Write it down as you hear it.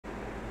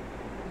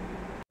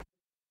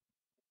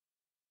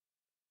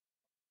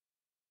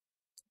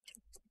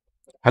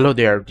Hello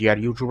there, dear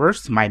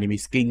YouTubers. My name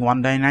is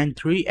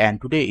King1993, and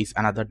today is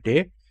another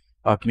day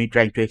of me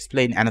trying to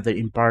explain another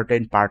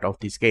important part of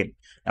this game.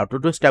 Now,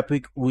 today's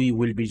topic we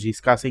will be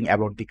discussing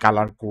about the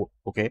color code.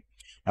 Okay,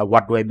 now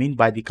what do I mean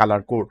by the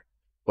color code?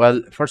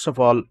 Well, first of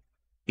all,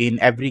 in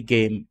every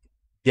game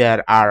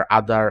there are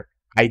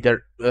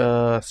either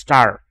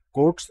star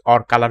codes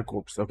or color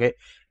codes. Okay,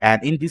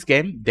 and in this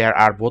game there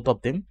are both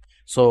of them.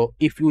 So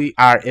if we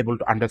are able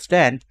to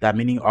understand the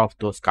meaning of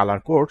those color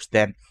codes,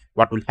 then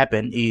what will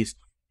happen is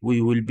we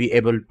will be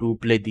able to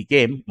play the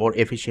game more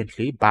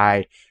efficiently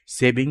by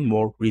saving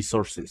more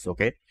resources.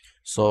 Okay,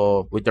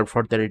 so without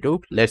further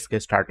ado, let's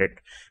get started.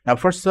 Now,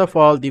 first of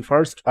all, the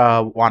first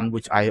one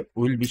which I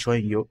will be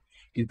showing you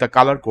is the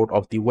color code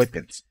of the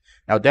weapons.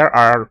 Now there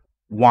are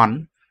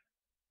 1,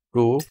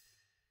 2,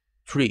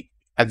 3,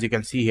 as you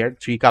can see here,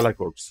 3 color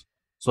codes.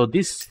 So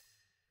this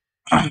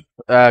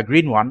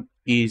green one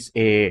is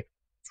a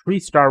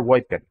 3-star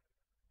weapon.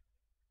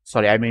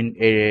 Sorry, I mean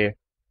a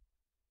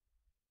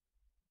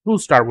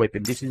 2-star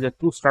weapon. This is a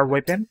 2-star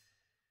weapon.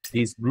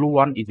 This blue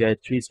one is a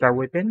 3-star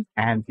weapon,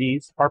 and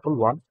these purple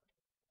one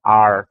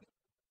are,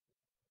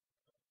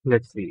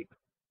 let's see,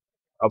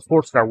 a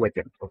 4-star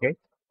weapon. Okay,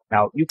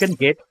 now you can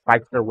get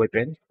 5-star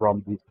weapons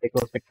from this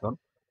echo section,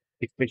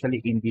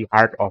 especially in the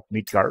heart of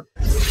Midgard.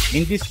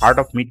 In this heart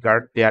of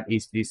Midgard, there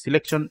is the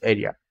selection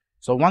area.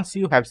 So once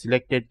you have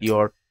selected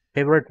your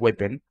favorite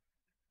weapon,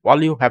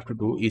 all you have to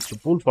do is to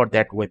pull for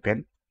that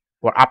weapon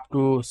for up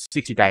to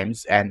 60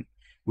 times, and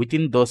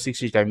within those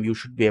 60 times you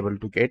should be able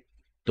to get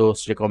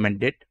those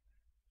recommended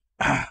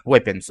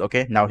weapons.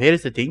 Okay, now here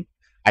is the thing.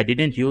 I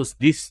didn't use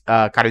this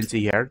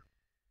currency here,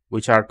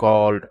 which are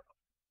called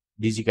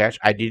digicash.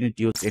 I didn't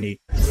use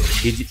any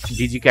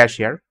digicash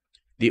here.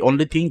 The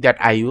only thing that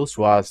I used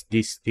was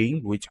this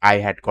thing which I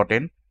had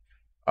gotten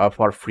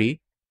for free,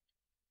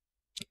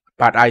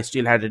 but I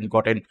still hadn't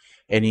gotten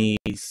any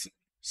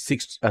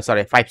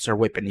 5-star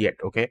weapon yet.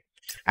 Okay,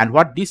 and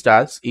what this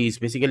does is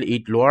basically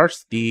it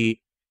lowers the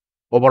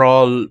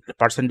overall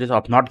percentage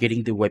of not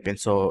getting the weapon.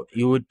 So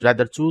you would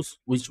rather choose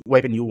which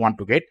weapon you want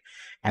to get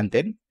and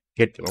then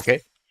get it. Okay,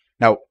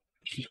 now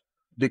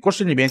the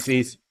question remains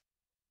is,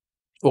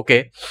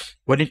 okay,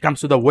 when it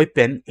comes to the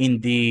weapon in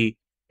the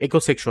echo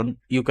section,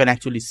 you can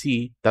actually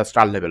see the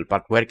star level,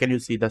 but where can you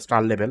see the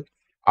star level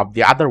of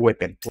the other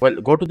weapon? Well,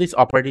 go to this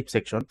operative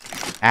section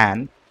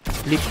and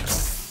click,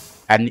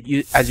 and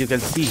as you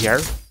can see here,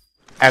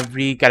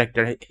 every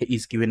character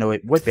is given a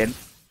weapon.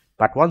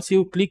 But once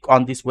you click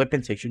on this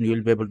weapon section, you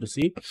will be able to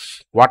see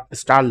what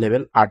star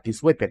level are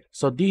this weapon.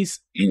 So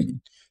this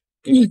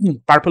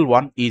purple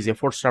one is a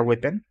 4-star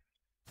weapon,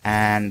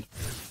 and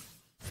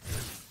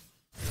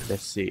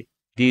let's see,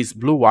 these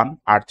blue one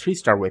are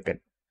 3-star weapon.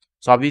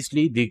 So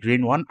obviously the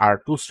green one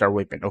are 2-star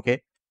weapon.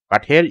 Okay,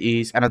 but here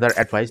is another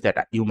advice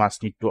that you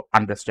must need to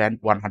understand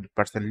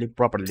 100%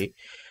 properly,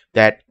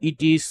 that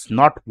it is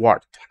not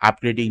worth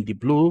upgrading the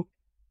blue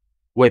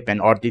weapon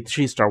or the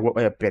 3-star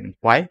weapon.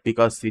 Why?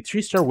 Because the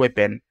 3-star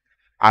weapon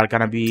are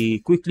gonna be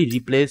quickly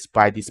replaced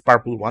by this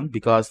purple one,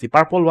 because the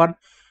purple one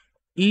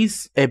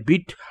is a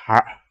bit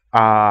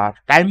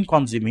time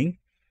consuming,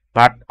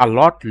 but a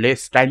lot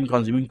less time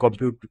consuming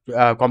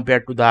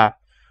compared to the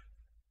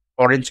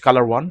orange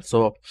color one.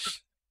 So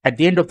at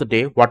the end of the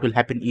day, what will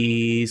happen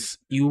is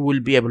you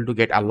will be able to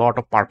get a lot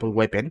of purple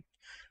weapon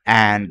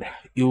and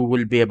you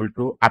will be able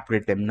to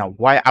upgrade them. Now,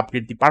 why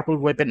upgrade the purple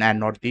weapon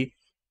and not the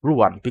blue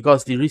one?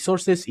 Because the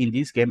resources in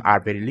this game are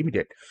very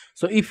limited.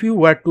 So if you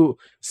were to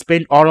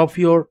spend all of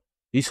your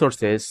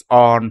resources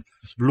on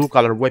blue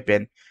color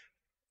weapon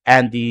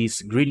and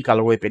this green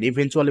color weapon,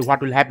 eventually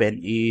what will happen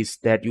is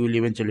that you will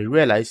eventually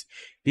realize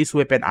these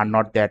weapons are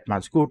not that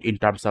much good in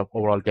terms of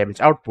overall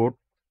damage output.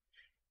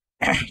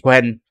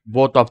 When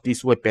both of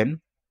these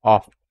weapon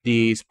of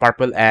this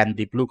purple and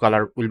the blue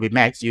color will be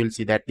maxed, you will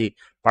see that the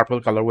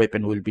purple color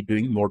weapon will be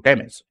doing more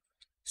damage.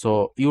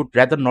 So you'd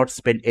rather not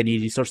spend any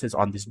resources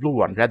on this blue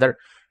one. Rather,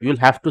 you'll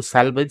have to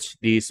salvage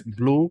this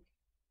blue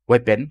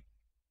weapon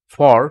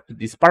for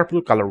these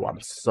purple color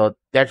ones. So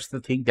that's the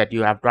thing that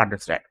you have to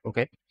understand.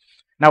 Okay,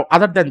 now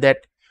other than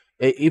that,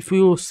 if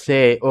you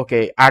say,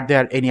 okay, are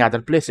there any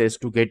other places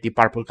to get the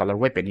purple color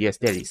weapon? Yes,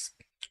 there is.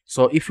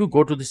 So if you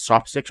go to the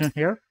shop section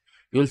here,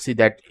 you'll see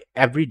that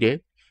every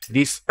day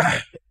this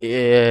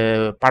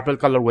purple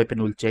color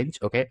weapon will change.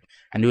 Okay,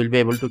 and you will be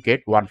able to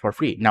get one for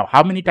free. Now,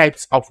 how many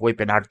types of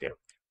weapon are there?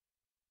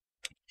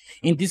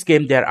 In this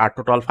game there are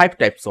total 5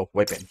 types of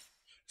weapon.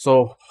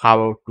 So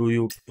how do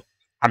you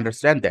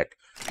understand that?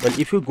 Well,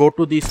 if you go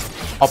to this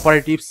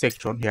operative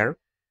section here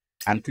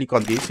and click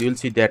on this, you will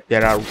see that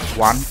there are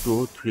 1,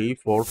 2, 3,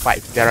 4,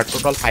 5. There are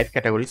total 5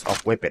 categories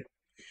of weapon: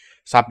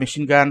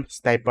 submachine gun,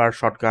 sniper,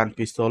 shotgun,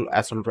 pistol,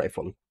 assault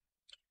rifle.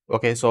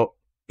 Okay, so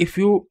if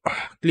you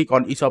click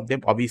on each of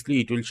them, obviously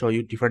it will show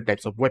you different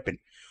types of weapon.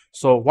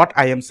 So what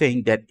I am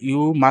saying, that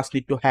you must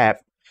need to have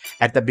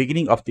at the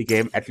beginning of the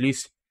game at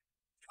least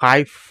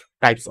 5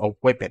 types of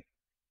weapon.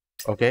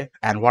 Okay,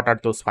 and what are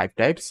those 5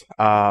 types?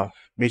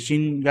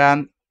 Machine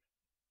gun,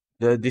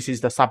 this is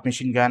the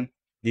submachine gun,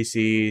 this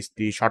is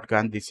the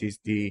shotgun, this is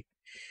the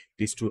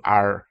these two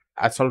are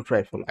assault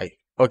rifle.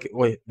 Okay,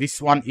 wait,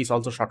 this one is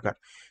also shotgun.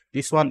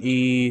 This one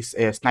is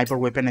a sniper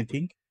weapon, I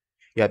think.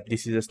 Yeah,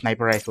 this is a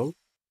sniper rifle.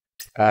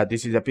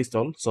 This is a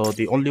pistol. So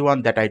the only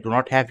one that I do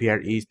not have here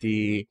is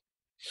the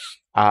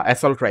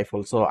assault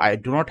rifle. So I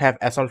do not have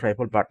assault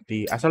rifle, but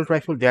the assault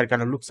rifle, they are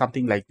gonna look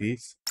something like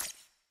this.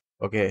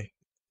 Okay,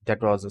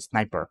 that was a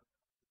sniper.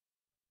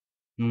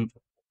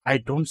 I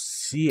don't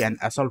see an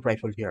assault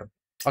rifle here.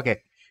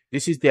 Okay,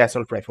 this is the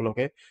assault rifle.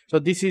 Okay, so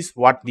this is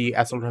what the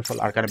assault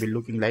rifle are gonna be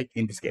looking like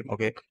in this game.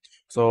 Okay,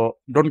 so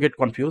don't get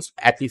confused.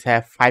 At least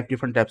have 5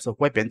 different types of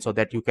weapons so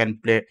that you can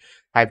play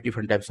 5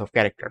 different types of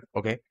character.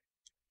 Okay,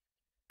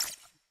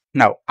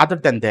 now other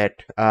than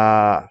that,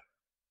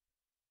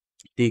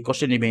 the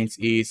question remains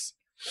is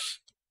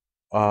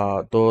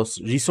those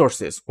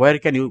resources. Where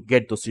can you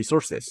get those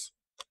resources?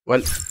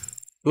 Well,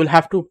 you will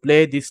have to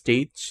play this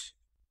stage,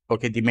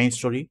 okay, the main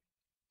story,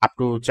 up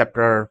to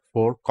chapter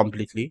 4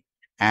 completely.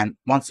 And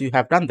once you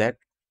have done that,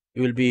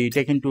 you will be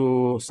taken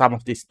to some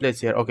of this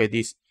place here, okay,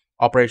 this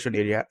operation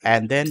area,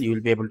 and then you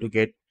will be able to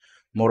get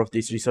more of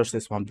these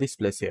resources from this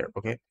place here.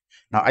 Okay,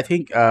 now I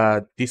think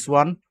this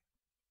one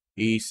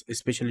is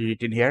especially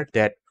written here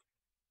that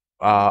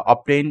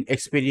obtain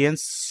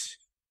experience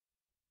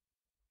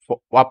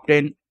for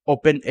obtain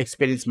open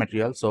experience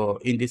material. So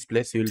in this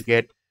place you will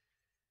get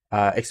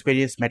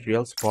experience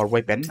materials for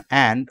weapon,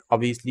 and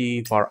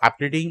obviously for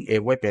upgrading a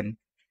weapon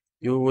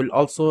you will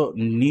also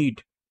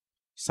need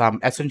some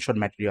ascension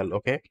material.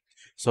 Okay,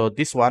 so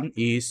this one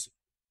is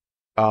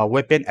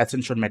weapon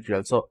ascension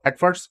material. So at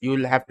first you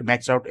will have to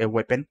max out a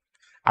weapon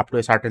up to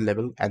a certain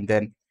level, and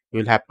then you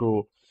will have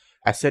to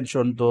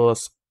ascension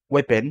those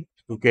weapon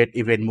to get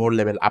even more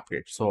level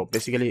upgrade. So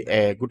basically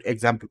a good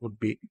example would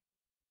be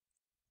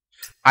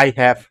I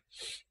have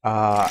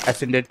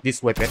ascended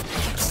this weapon.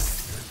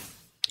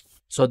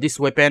 So this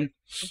weapon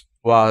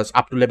was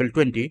up to level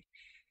 20.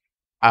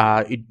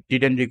 It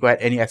didn't require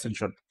any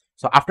ascension.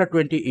 So after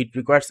 20 it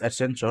requires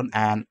ascension,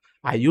 and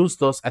I used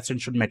those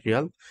ascension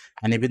material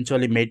and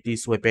eventually made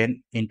this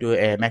weapon into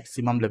a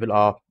maximum level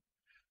of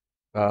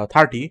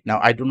 30. Now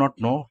I do not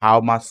know how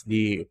much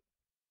the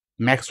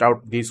maxed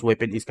out this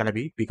weapon is gonna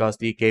be, because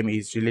the game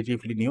is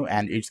relatively new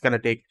and it's gonna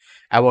take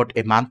about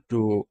a month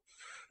to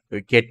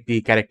get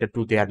the character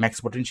to their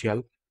max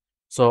potential.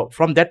 So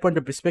from that point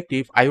of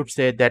perspective, I would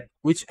say that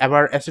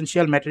whichever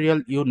essential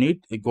material you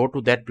need, go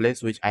to that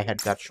place which I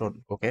had just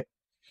shown. Okay,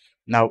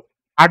 now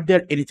are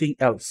there anything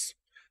else?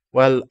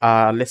 Well,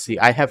 let's see.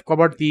 I have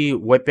covered the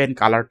weapon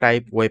color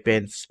type,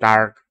 weapon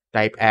star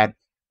type, and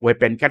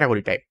weapon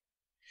category type.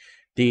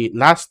 The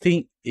last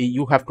thing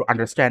you have to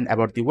understand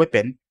about the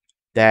weapon,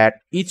 that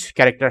each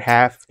character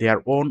have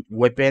their own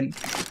weapon,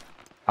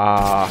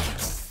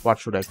 what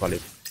should I call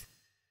it,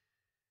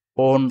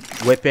 own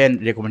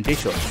weapon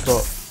recommendation. So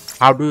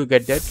how do you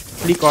get that?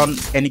 Click on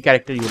any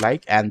character you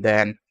like and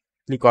then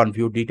click on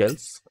view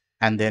details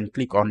and then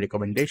click on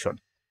recommendation.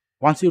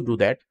 Once you do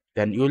that,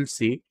 then you will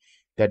see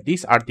that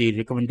these are the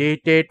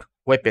recommended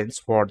weapons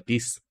for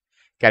this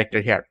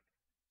character here.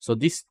 So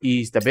this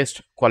is the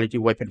best quality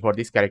weapon for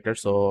this character.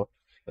 So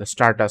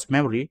Stardust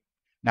Memory.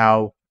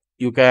 Now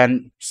you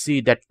can see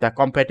that the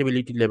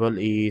compatibility level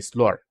is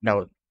lower.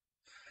 Now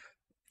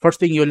first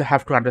thing you'll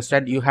have to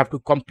understand, you have to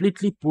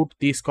completely put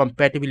this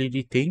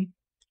compatibility thing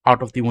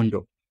out of the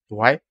window.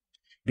 Why?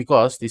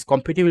 Because this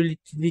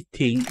compatibility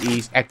thing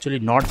is actually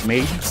not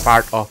main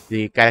part of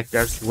the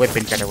character's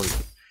weapon category.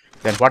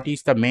 Then what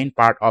is the main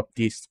part of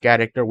this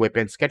character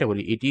weapons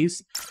category? It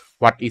is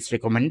what is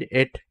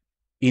recommended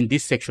in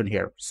this section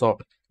here. So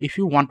if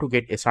you want to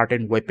get a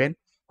certain weapon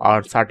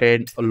or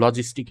certain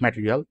logistic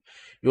material,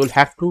 you will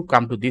have to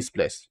come to this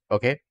place.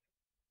 Okay,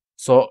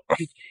 so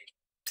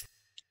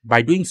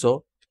by doing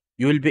so,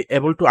 you will be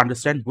able to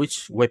understand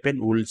which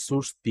weapon will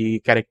suit the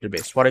character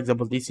base. For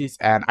example, this is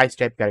an ice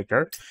type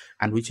character,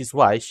 and which is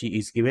why she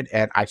is given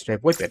an ice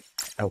type weapon.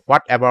 Now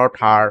what about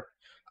her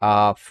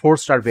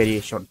 4-star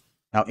variation?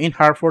 Now in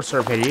her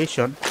 4-star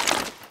variation,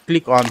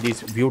 click on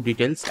this view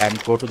details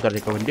and go to the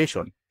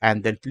recommendation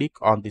and then click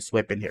on this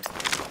weapon here.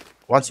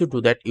 Once you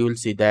do that, you will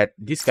see that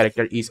this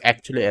character is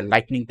actually a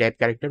lightning type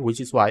character,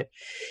 which is why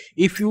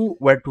if you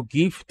were to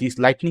give this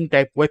lightning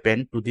type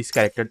weapon to this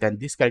character, then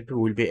this character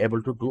will be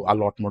able to do a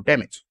lot more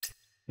damage.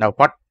 Now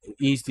what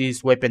is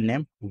this weapon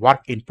name?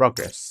 Work in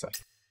progress.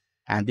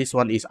 And this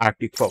one is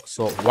Arctic Fox.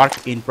 So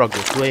work in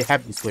progress. Do I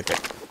have this weapon?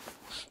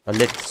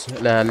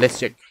 Let's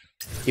check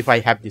if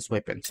I have this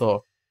weapon.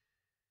 So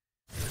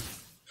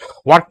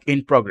work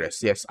in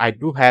progress. Yes, I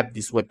do have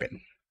this weapon,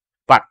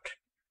 but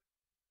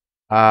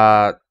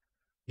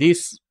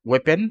this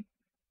weapon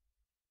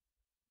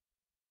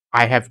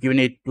I have given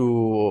it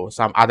to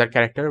some other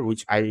character,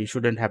 which I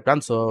shouldn't have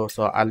done. So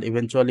I'll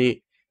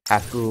eventually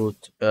have to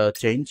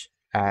change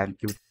and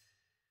give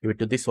it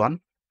to this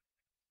one.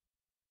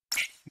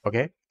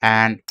 Okay,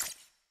 and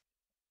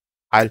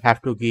I'll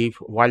have to give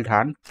Wild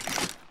Hunt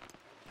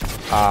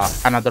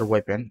another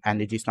weapon,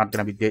 and it is not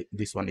gonna be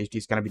this one. It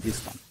is gonna be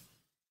this one.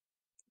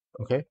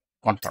 Okay,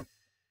 confirm.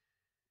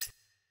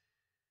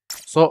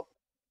 So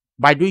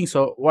by doing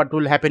so, what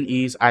will happen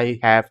is I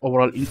have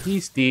overall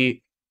increased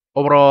the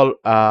overall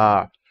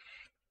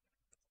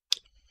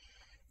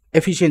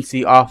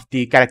efficiency of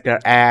the character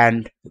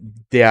and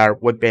their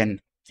weapon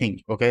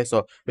thing. Okay,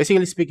 so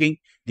basically speaking,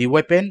 the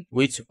weapon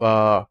which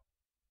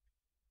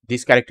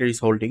this character is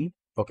holding,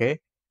 okay,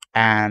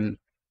 and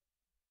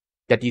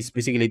that is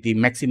basically the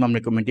maximum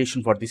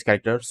recommendation for this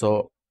character.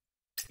 So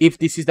if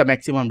this is the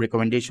maximum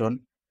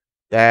recommendation,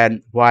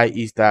 then why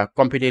is the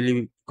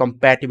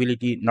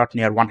compatibility not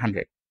near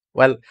 100?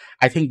 Well,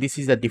 I think this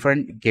is a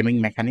different gaming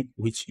mechanic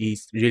which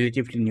is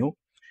relatively new,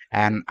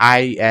 and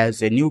I,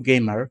 as a new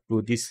gamer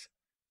to this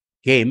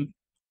game,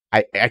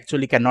 I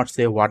actually cannot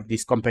say what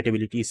this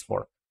compatibility is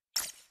for.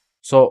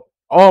 So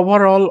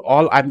overall,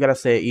 all I'm gonna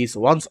say is,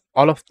 once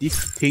all of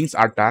these things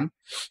are done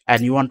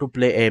and you want to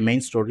play a main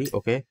story,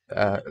 okay,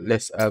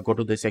 let's go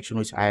to the section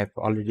which I have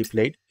already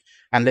played,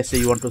 and let's say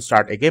you want to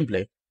start a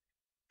gameplay,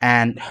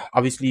 and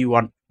obviously you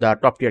want the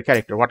top tier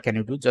character. What can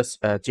you do?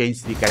 Just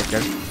change the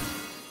character,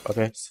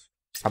 okay,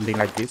 something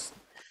like this,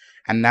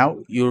 and now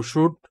you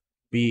should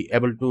be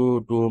able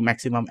to do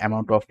maximum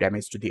amount of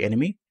damage to the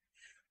enemy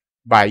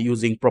by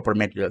using proper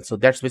materials. So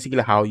that's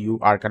basically how you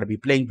are going to be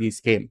playing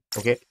this game.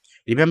 Okay,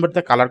 remember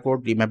the color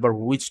code, remember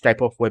which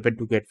type of weapon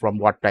to get from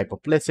what type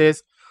of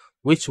places,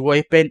 which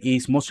weapon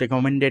is most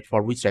recommended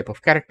for which type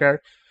of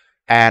character,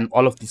 and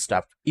all of this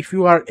stuff. If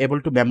you are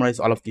able to memorize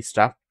all of this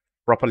stuff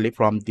properly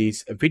from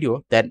this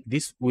video, then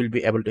this will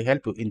be able to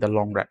help you in the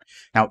long run.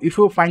 Now, if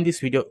you find this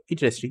video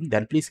interesting,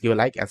 then please give a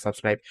like and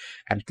subscribe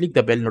and click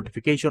the bell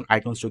notification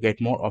icons to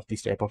get more of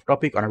this type of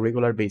topic on a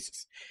regular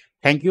basis.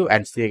 Thank you,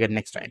 and see you again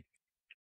next time.